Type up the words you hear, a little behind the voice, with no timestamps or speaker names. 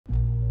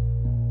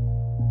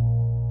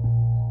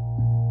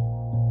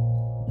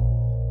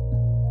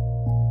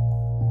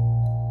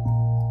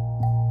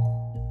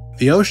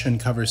The ocean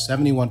covers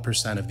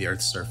 71% of the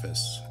Earth's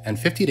surface, and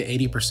 50 to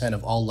 80%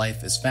 of all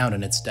life is found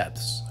in its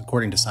depths,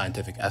 according to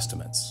scientific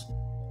estimates.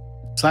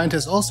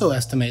 Scientists also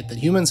estimate that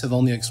humans have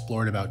only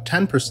explored about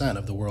 10%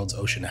 of the world's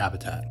ocean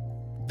habitat.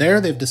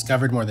 There, they've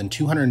discovered more than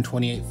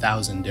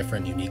 228,000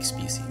 different unique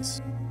species.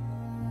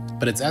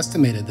 But it's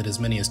estimated that as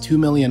many as 2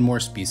 million more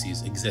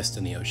species exist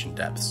in the ocean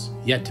depths,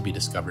 yet to be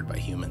discovered by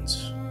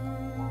humans.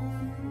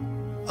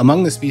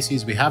 Among the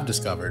species we have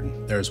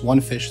discovered, there is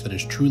one fish that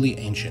is truly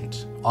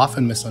ancient,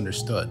 often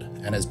misunderstood,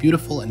 and as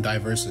beautiful and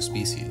diverse a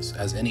species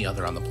as any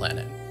other on the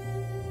planet.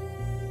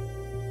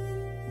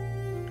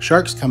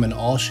 Sharks come in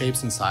all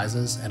shapes and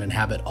sizes and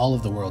inhabit all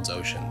of the world's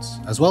oceans,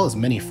 as well as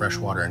many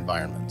freshwater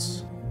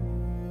environments.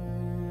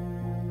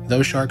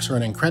 Though sharks are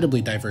an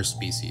incredibly diverse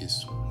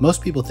species,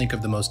 most people think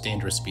of the most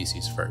dangerous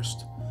species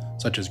first,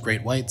 such as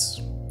great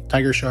whites,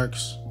 tiger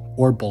sharks,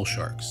 or bull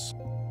sharks.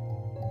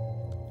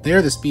 They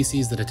are the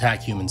species that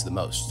attack humans the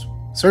most.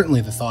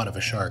 Certainly the thought of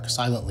a shark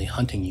silently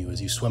hunting you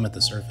as you swim at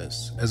the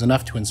surface is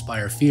enough to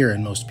inspire fear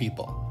in most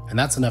people, and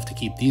that's enough to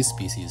keep these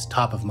species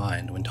top of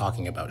mind when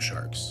talking about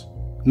sharks.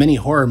 Many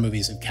horror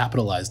movies have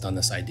capitalized on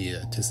this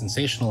idea to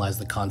sensationalize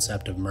the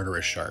concept of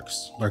murderous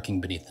sharks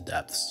lurking beneath the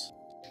depths.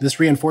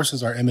 This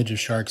reinforces our image of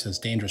sharks as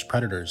dangerous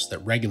predators that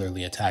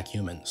regularly attack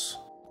humans.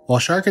 While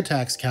shark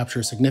attacks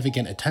capture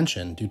significant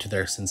attention due to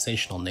their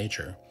sensational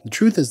nature, the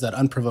truth is that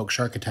unprovoked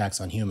shark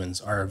attacks on humans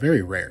are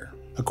very rare.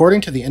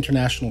 According to the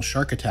International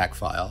Shark Attack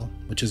File,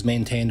 which is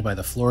maintained by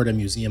the Florida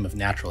Museum of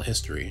Natural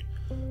History,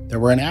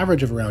 there were an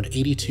average of around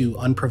 82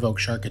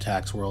 unprovoked shark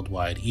attacks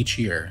worldwide each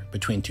year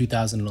between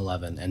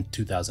 2011 and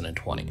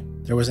 2020.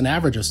 There was an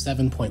average of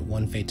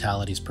 7.1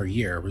 fatalities per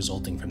year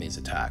resulting from these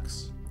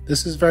attacks.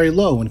 This is very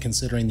low when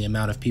considering the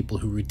amount of people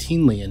who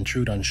routinely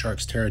intrude on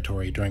sharks'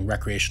 territory during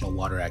recreational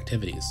water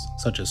activities,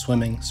 such as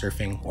swimming,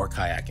 surfing, or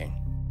kayaking.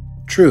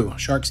 True,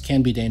 sharks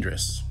can be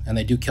dangerous, and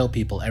they do kill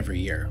people every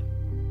year.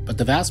 But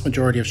the vast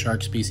majority of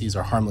shark species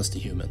are harmless to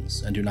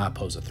humans and do not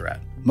pose a threat.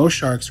 Most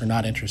sharks are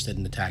not interested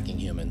in attacking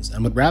humans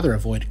and would rather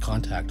avoid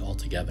contact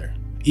altogether.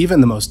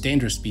 Even the most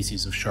dangerous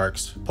species of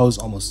sharks pose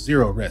almost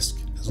zero risk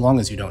as long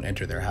as you don't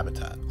enter their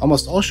habitat.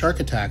 Almost all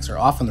shark attacks are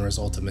often the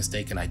result of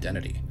mistaken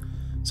identity,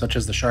 such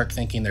as the shark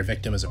thinking their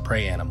victim is a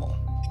prey animal.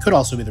 It could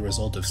also be the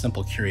result of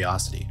simple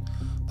curiosity,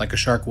 like a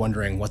shark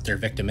wondering what their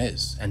victim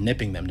is and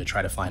nipping them to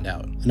try to find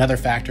out. Another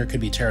factor could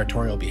be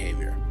territorial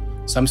behavior.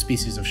 Some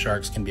species of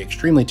sharks can be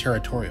extremely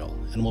territorial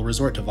and will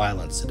resort to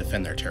violence to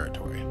defend their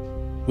territory.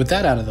 With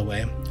that out of the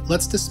way,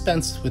 let's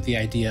dispense with the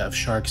idea of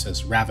sharks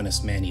as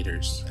ravenous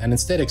man-eaters and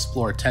instead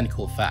explore 10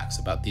 cool facts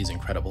about these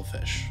incredible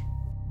fish.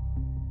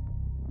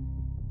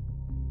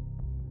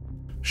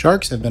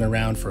 Sharks have been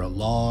around for a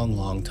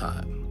long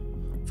time.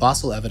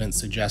 Fossil evidence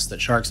suggests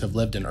that sharks have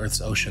lived in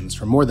Earth's oceans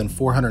for more than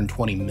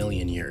 420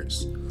 million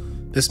years.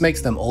 This makes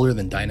them older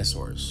than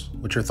dinosaurs,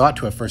 which are thought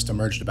to have first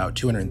emerged about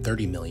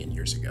 230 million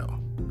years ago.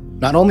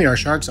 Not only are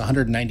sharks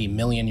 190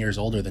 million years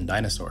older than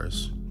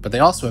dinosaurs, but they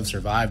also have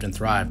survived and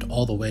thrived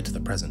all the way to the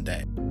present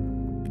day.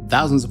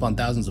 Thousands upon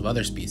thousands of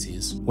other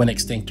species went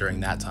extinct during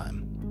that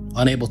time,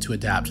 unable to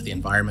adapt to the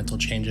environmental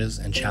changes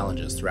and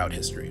challenges throughout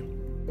history.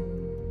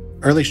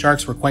 Early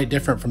sharks were quite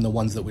different from the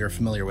ones that we are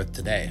familiar with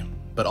today,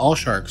 but all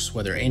sharks,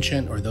 whether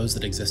ancient or those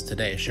that exist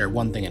today, share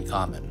one thing in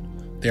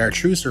common. They are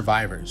true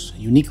survivors,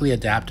 uniquely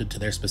adapted to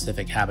their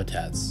specific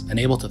habitats and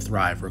able to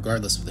thrive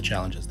regardless of the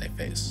challenges they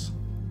face.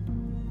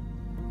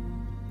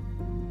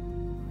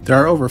 There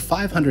are over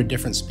 500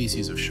 different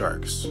species of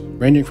sharks,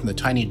 ranging from the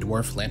tiny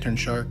dwarf lantern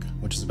shark,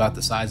 which is about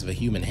the size of a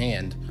human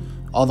hand,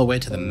 all the way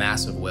to the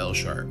massive whale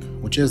shark,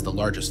 which is the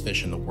largest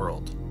fish in the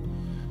world.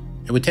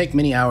 It would take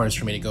many hours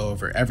for me to go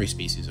over every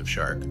species of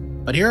shark,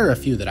 but here are a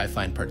few that I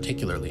find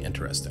particularly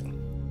interesting.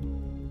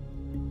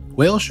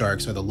 Whale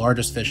sharks are the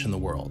largest fish in the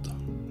world.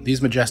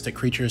 These majestic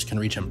creatures can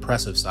reach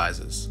impressive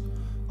sizes.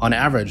 On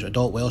average,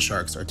 adult whale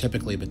sharks are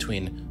typically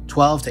between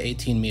 12 to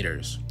 18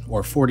 meters,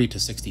 or 40 to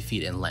 60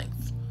 feet in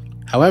length.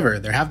 However,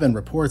 there have been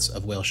reports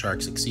of whale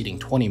sharks exceeding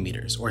 20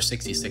 meters, or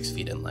 66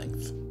 feet in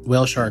length.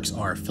 Whale sharks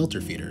are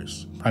filter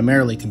feeders,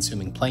 primarily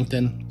consuming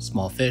plankton,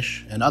 small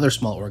fish, and other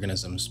small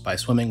organisms by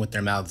swimming with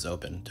their mouths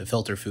open to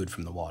filter food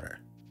from the water.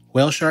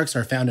 Whale sharks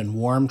are found in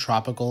warm,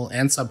 tropical,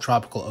 and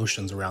subtropical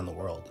oceans around the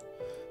world.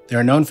 They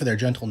are known for their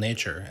gentle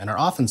nature and are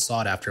often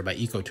sought after by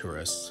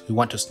ecotourists who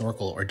want to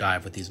snorkel or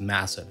dive with these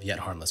massive yet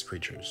harmless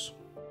creatures.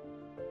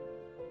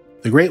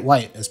 The great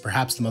white is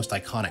perhaps the most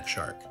iconic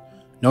shark,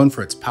 known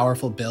for its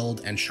powerful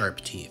build and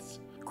sharp teeth.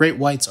 Great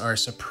whites are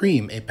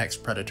supreme apex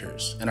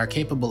predators and are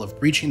capable of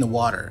breaching the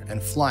water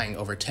and flying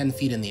over 10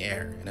 feet in the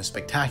air in a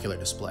spectacular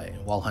display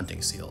while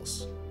hunting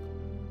seals.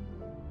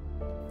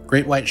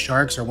 Great white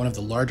sharks are one of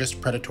the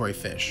largest predatory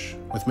fish,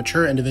 with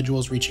mature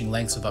individuals reaching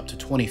lengths of up to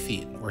 20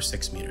 feet or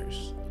 6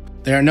 meters.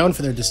 They are known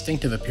for their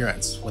distinctive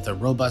appearance, with a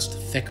robust,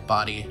 thick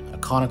body, a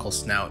conical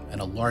snout, and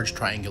a large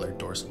triangular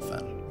dorsal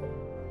fin.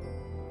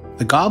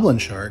 The goblin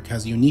shark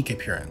has a unique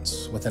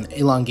appearance, with an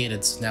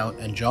elongated snout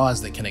and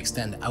jaws that can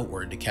extend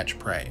outward to catch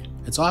prey.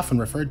 It's often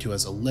referred to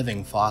as a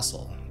living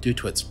fossil due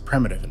to its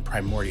primitive and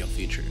primordial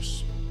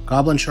features.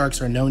 Goblin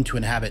sharks are known to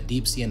inhabit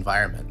deep-sea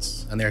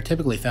environments, and they are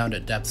typically found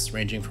at depths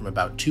ranging from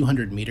about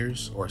 200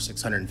 meters, or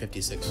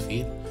 656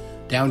 feet,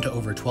 down to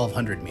over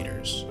 1,200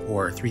 meters,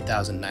 or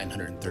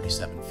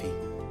 3,937 feet.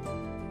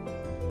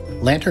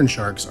 Lantern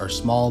sharks are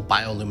small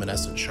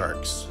bioluminescent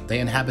sharks. They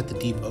inhabit the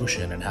deep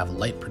ocean and have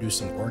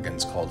light-producing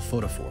organs called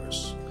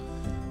photophores.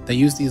 They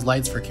use these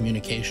lights for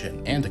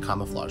communication and to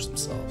camouflage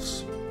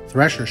themselves.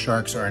 Thresher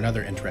sharks are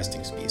another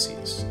interesting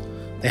species.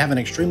 They have an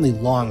extremely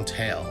long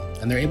tail,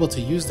 and they're able to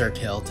use their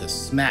tail to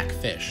smack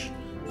fish.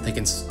 They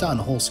can stun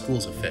whole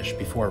schools of fish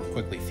before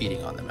quickly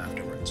feeding on them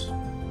afterwards.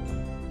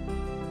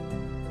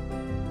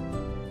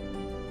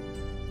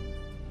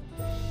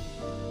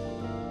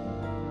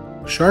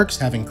 Sharks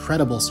have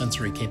incredible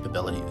sensory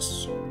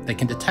capabilities. They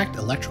can detect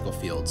electrical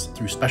fields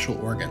through special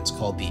organs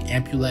called the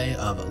ampullae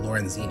of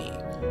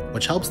Lorenzini,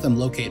 which helps them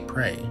locate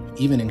prey,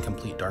 even in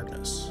complete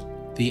darkness.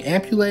 The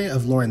ampullae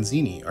of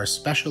Lorenzini are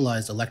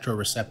specialized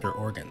electroreceptor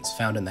organs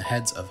found in the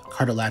heads of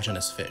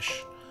cartilaginous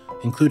fish,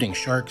 including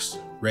sharks,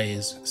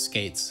 rays,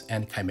 skates,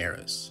 and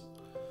chimeras.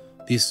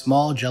 These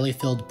small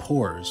jelly-filled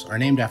pores are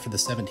named after the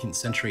 17th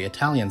century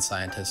Italian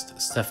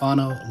scientist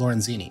Stefano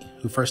Lorenzini,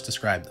 who first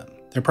described them.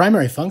 Their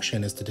primary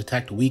function is to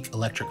detect weak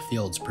electric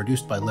fields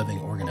produced by living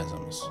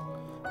organisms.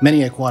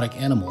 Many aquatic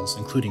animals,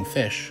 including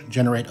fish,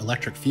 generate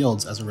electric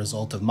fields as a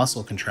result of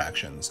muscle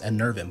contractions and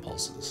nerve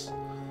impulses.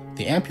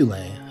 The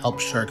ampullae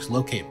help sharks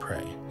locate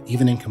prey,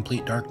 even in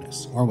complete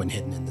darkness or when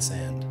hidden in the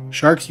sand.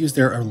 Sharks use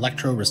their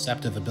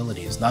electroreceptive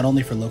abilities not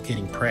only for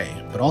locating prey,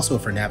 but also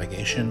for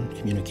navigation,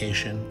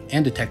 communication,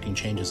 and detecting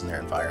changes in their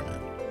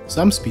environment.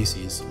 Some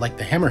species, like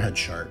the hammerhead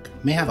shark,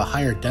 may have a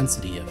higher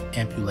density of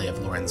ampullae of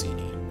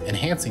Lorenzini,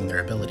 enhancing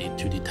their ability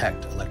to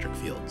detect electric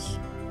fields.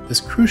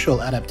 This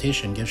crucial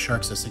adaptation gives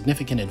sharks a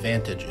significant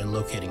advantage in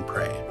locating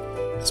prey,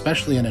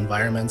 especially in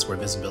environments where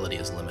visibility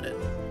is limited.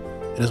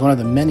 It is one of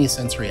the many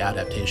sensory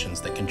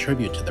adaptations that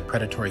contribute to the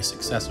predatory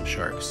success of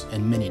sharks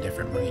in many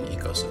different marine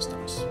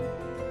ecosystems.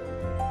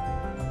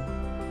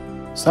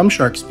 Some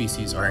shark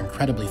species are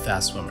incredibly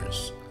fast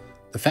swimmers.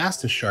 The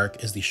fastest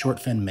shark is the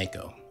short-fin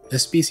mako.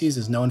 This species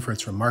is known for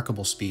its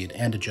remarkable speed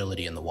and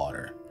agility in the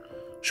water.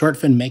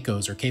 Short-fin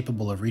makos are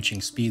capable of reaching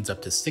speeds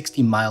up to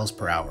 60 miles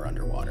per hour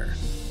underwater.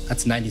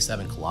 That's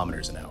 97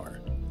 kilometers an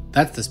hour.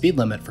 That's the speed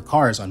limit for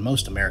cars on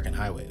most American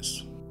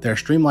highways. Their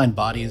streamlined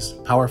bodies,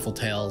 powerful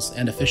tails,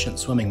 and efficient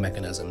swimming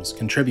mechanisms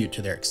contribute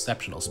to their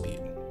exceptional speed.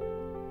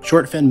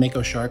 Short-fin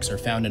mako sharks are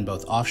found in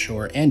both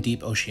offshore and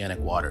deep oceanic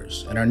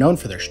waters and are known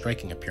for their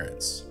striking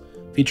appearance,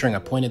 featuring a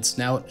pointed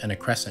snout and a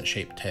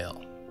crescent-shaped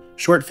tail.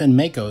 Short-fin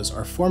makos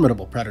are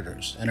formidable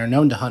predators and are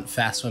known to hunt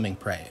fast-swimming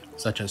prey,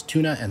 such as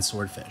tuna and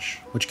swordfish,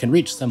 which can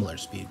reach similar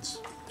speeds.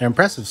 Their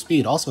impressive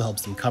speed also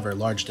helps them cover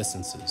large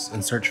distances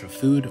in search for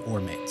food or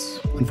mates.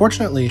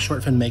 Unfortunately,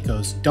 short-fin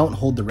makos don't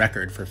hold the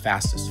record for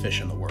fastest fish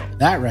in the world.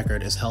 That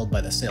record is held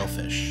by the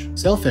sailfish.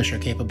 Sailfish are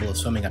capable of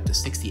swimming up to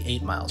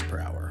 68 miles per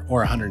hour, or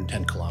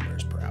 110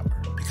 kilometers per hour.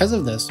 Because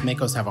of this,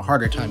 makos have a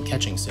harder time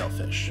catching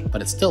sailfish,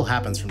 but it still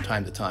happens from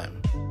time to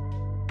time.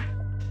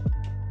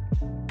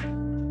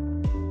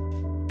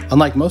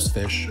 Unlike most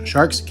fish,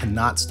 sharks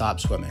cannot stop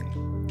swimming.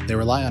 They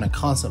rely on a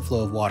constant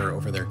flow of water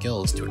over their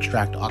gills to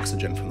extract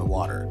oxygen from the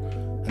water,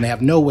 and they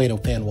have no way to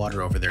fan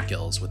water over their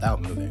gills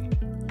without moving.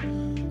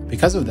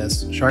 Because of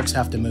this, sharks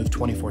have to move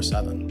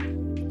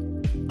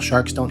 24/7.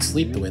 Sharks don't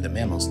sleep the way that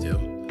mammals do.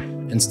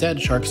 Instead,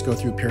 sharks go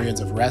through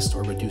periods of rest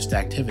or reduced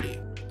activity.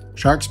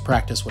 Sharks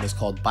practice what is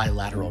called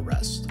bilateral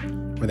rest,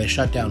 where they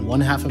shut down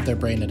one half of their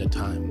brain at a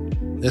time.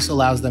 This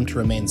allows them to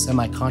remain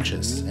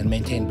semi-conscious and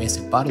maintain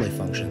basic bodily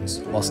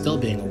functions while still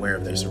being aware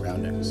of their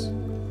surroundings.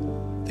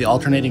 The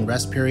alternating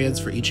rest periods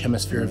for each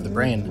hemisphere of the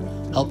brain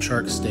help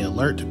sharks stay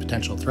alert to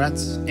potential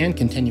threats and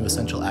continue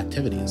essential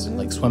activities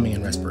like swimming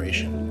and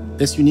respiration.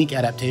 This unique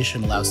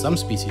adaptation allows some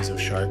species of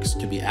sharks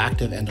to be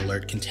active and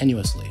alert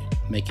continuously,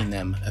 making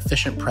them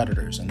efficient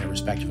predators in their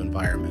respective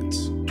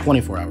environments,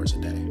 24 hours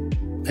a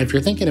day. If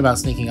you're thinking about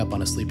sneaking up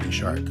on a sleeping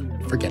shark,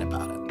 forget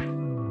about it.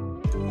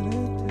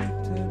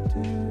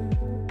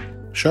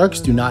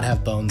 Sharks do not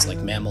have bones like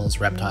mammals,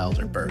 reptiles,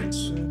 or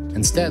birds.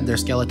 Instead, their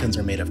skeletons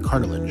are made of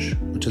cartilage,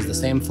 which is the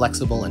same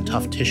flexible and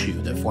tough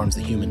tissue that forms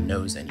the human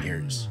nose and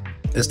ears.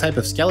 This type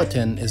of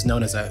skeleton is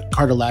known as a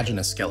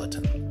cartilaginous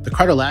skeleton. The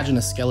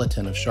cartilaginous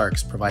skeleton of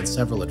sharks provides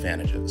several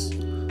advantages.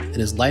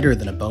 It is lighter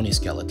than a bony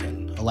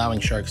skeleton,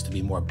 allowing sharks to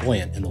be more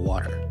buoyant in the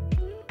water.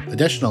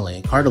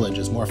 Additionally, cartilage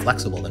is more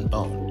flexible than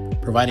bone,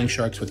 providing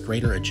sharks with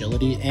greater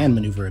agility and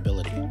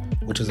maneuverability,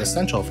 which is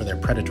essential for their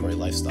predatory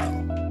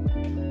lifestyle.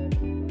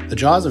 The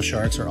jaws of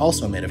sharks are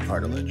also made of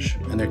cartilage,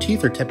 and their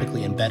teeth are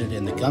typically embedded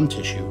in the gum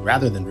tissue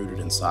rather than rooted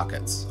in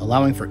sockets,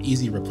 allowing for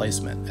easy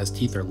replacement as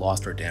teeth are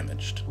lost or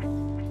damaged.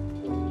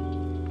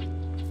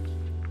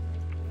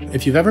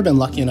 If you've ever been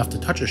lucky enough to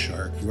touch a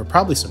shark, you were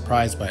probably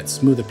surprised by its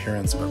smooth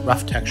appearance but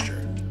rough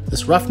texture.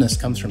 This roughness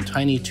comes from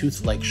tiny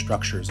tooth-like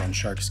structures on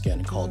shark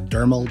skin called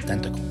dermal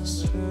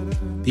denticles.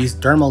 These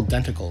dermal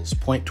denticles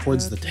point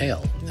towards the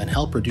tail and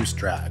help reduce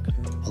drag,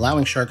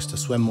 allowing sharks to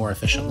swim more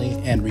efficiently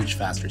and reach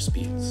faster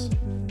speeds.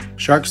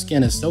 Shark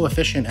skin is so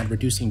efficient at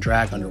reducing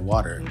drag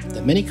underwater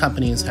that many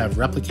companies have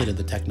replicated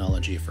the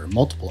technology for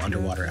multiple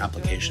underwater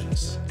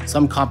applications.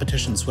 Some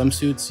competition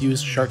swimsuits use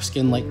shark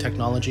skin-like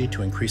technology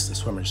to increase the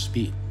swimmer's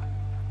speed.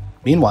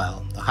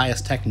 Meanwhile, the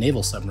highest tech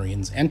naval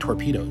submarines and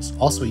torpedoes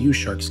also use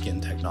shark skin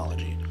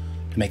technology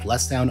to make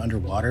less sound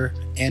underwater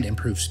and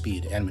improve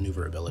speed and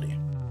maneuverability.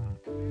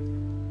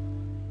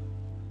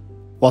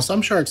 While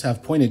some sharks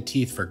have pointed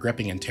teeth for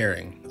gripping and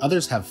tearing,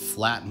 others have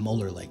flat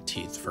molar-like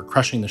teeth for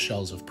crushing the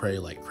shells of prey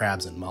like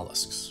crabs and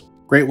mollusks.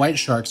 Great white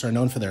sharks are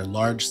known for their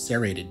large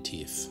serrated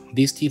teeth.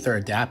 These teeth are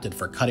adapted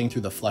for cutting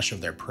through the flesh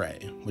of their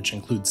prey, which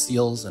includes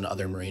seals and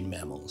other marine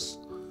mammals.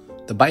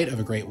 The bite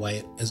of a great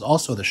white is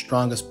also the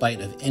strongest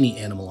bite of any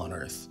animal on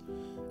Earth.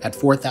 At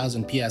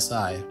 4,000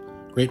 psi,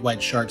 great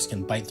white sharks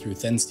can bite through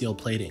thin steel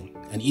plating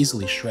and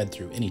easily shred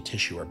through any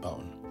tissue or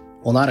bone.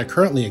 While not a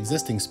currently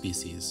existing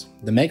species,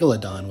 the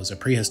megalodon was a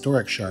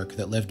prehistoric shark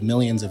that lived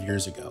millions of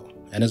years ago,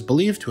 and is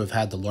believed to have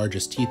had the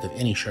largest teeth of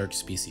any shark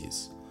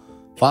species.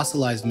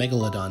 Fossilized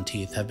megalodon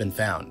teeth have been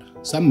found,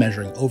 some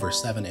measuring over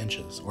 7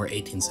 inches or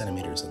 18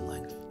 centimeters in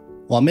length.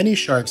 While many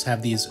sharks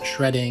have these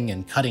shredding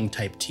and cutting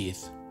type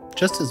teeth,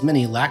 just as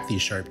many lack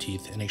these sharp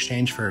teeth in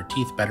exchange for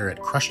teeth better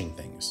at crushing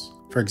things.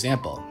 For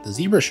example, the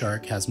zebra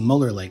shark has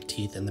molar-like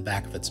teeth in the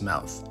back of its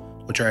mouth,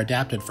 which are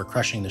adapted for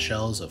crushing the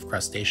shells of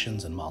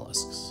crustaceans and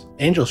mollusks.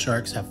 Angel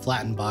sharks have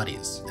flattened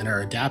bodies and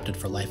are adapted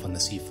for life on the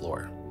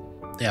seafloor.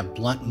 They have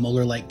blunt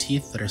molar-like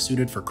teeth that are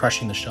suited for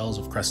crushing the shells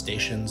of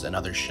crustaceans and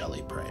other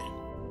shelly prey.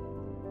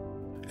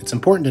 It's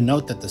important to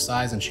note that the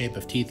size and shape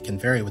of teeth can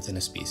vary within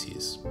a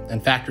species,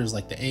 and factors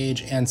like the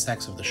age and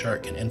sex of the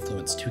shark can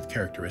influence tooth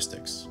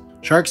characteristics.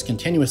 Sharks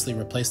continuously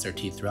replace their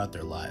teeth throughout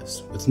their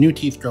lives, with new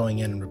teeth growing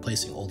in and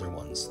replacing older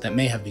ones that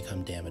may have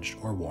become damaged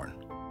or worn.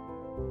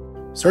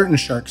 Certain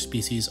shark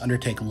species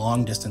undertake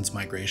long-distance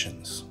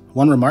migrations.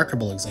 One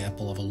remarkable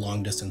example of a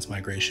long-distance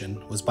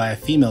migration was by a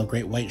female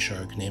great white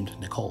shark named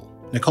Nicole.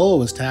 Nicole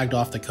was tagged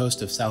off the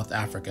coast of South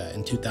Africa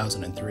in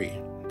 2003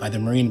 by the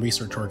marine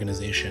research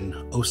organization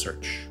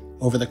OCEARCH.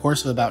 Over the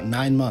course of about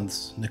 9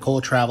 months,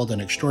 Nicole traveled an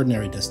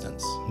extraordinary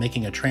distance,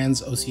 making a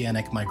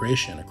transoceanic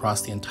migration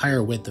across the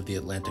entire width of the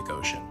Atlantic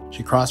Ocean.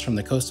 She crossed from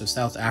the coast of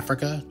South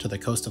Africa to the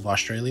coast of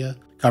Australia,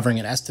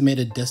 covering an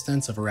estimated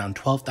distance of around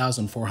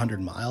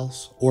 12,400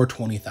 miles or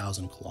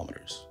 20,000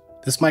 kilometers.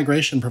 This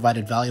migration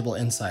provided valuable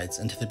insights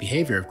into the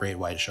behavior of great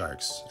white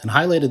sharks and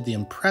highlighted the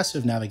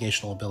impressive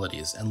navigational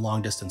abilities and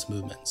long-distance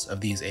movements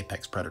of these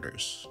apex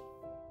predators.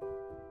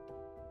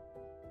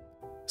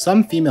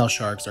 Some female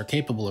sharks are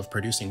capable of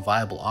producing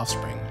viable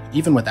offspring,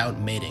 even without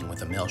mating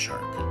with a male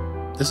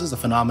shark. This is a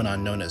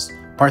phenomenon known as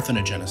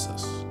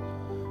parthenogenesis.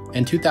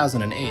 In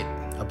 2008,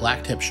 a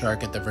black-tip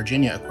shark at the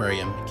Virginia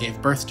Aquarium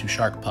gave birth to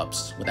shark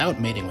pups without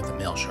mating with a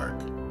male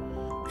shark.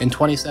 In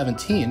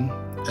 2017,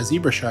 a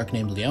zebra shark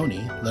named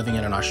Leonie, living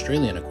in an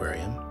Australian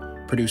aquarium,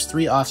 produced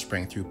 3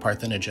 offspring through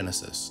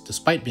parthenogenesis,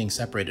 despite being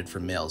separated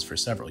from males for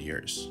several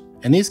years.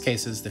 In these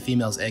cases, the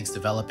female's eggs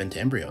develop into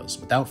embryos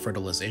without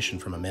fertilization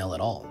from a male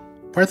at all.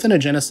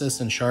 Parthenogenesis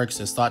in sharks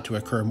is thought to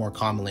occur more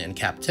commonly in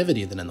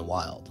captivity than in the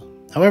wild.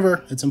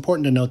 However, it's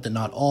important to note that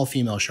not all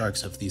female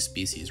sharks of these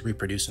species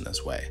reproduce in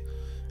this way,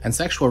 and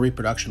sexual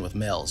reproduction with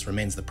males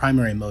remains the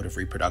primary mode of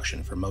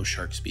reproduction for most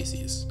shark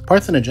species.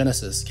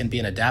 Parthenogenesis can be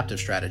an adaptive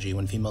strategy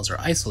when females are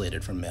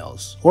isolated from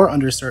males, or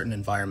under certain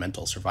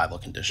environmental survival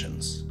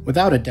conditions.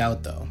 Without a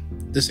doubt, though,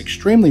 this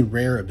extremely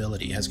rare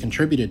ability has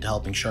contributed to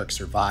helping sharks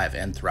survive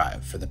and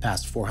thrive for the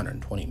past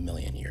 420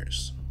 million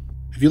years.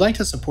 If you'd like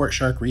to support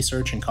shark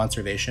research and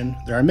conservation,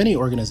 there are many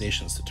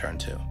organizations to turn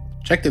to.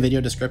 Check the video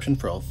description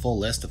for a full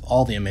list of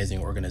all the amazing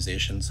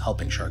organizations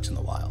helping sharks in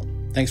the wild.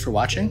 Thanks for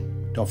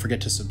watching. Don't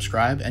forget to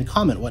subscribe and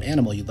comment what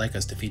animal you'd like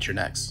us to feature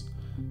next.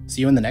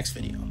 See you in the next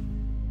video.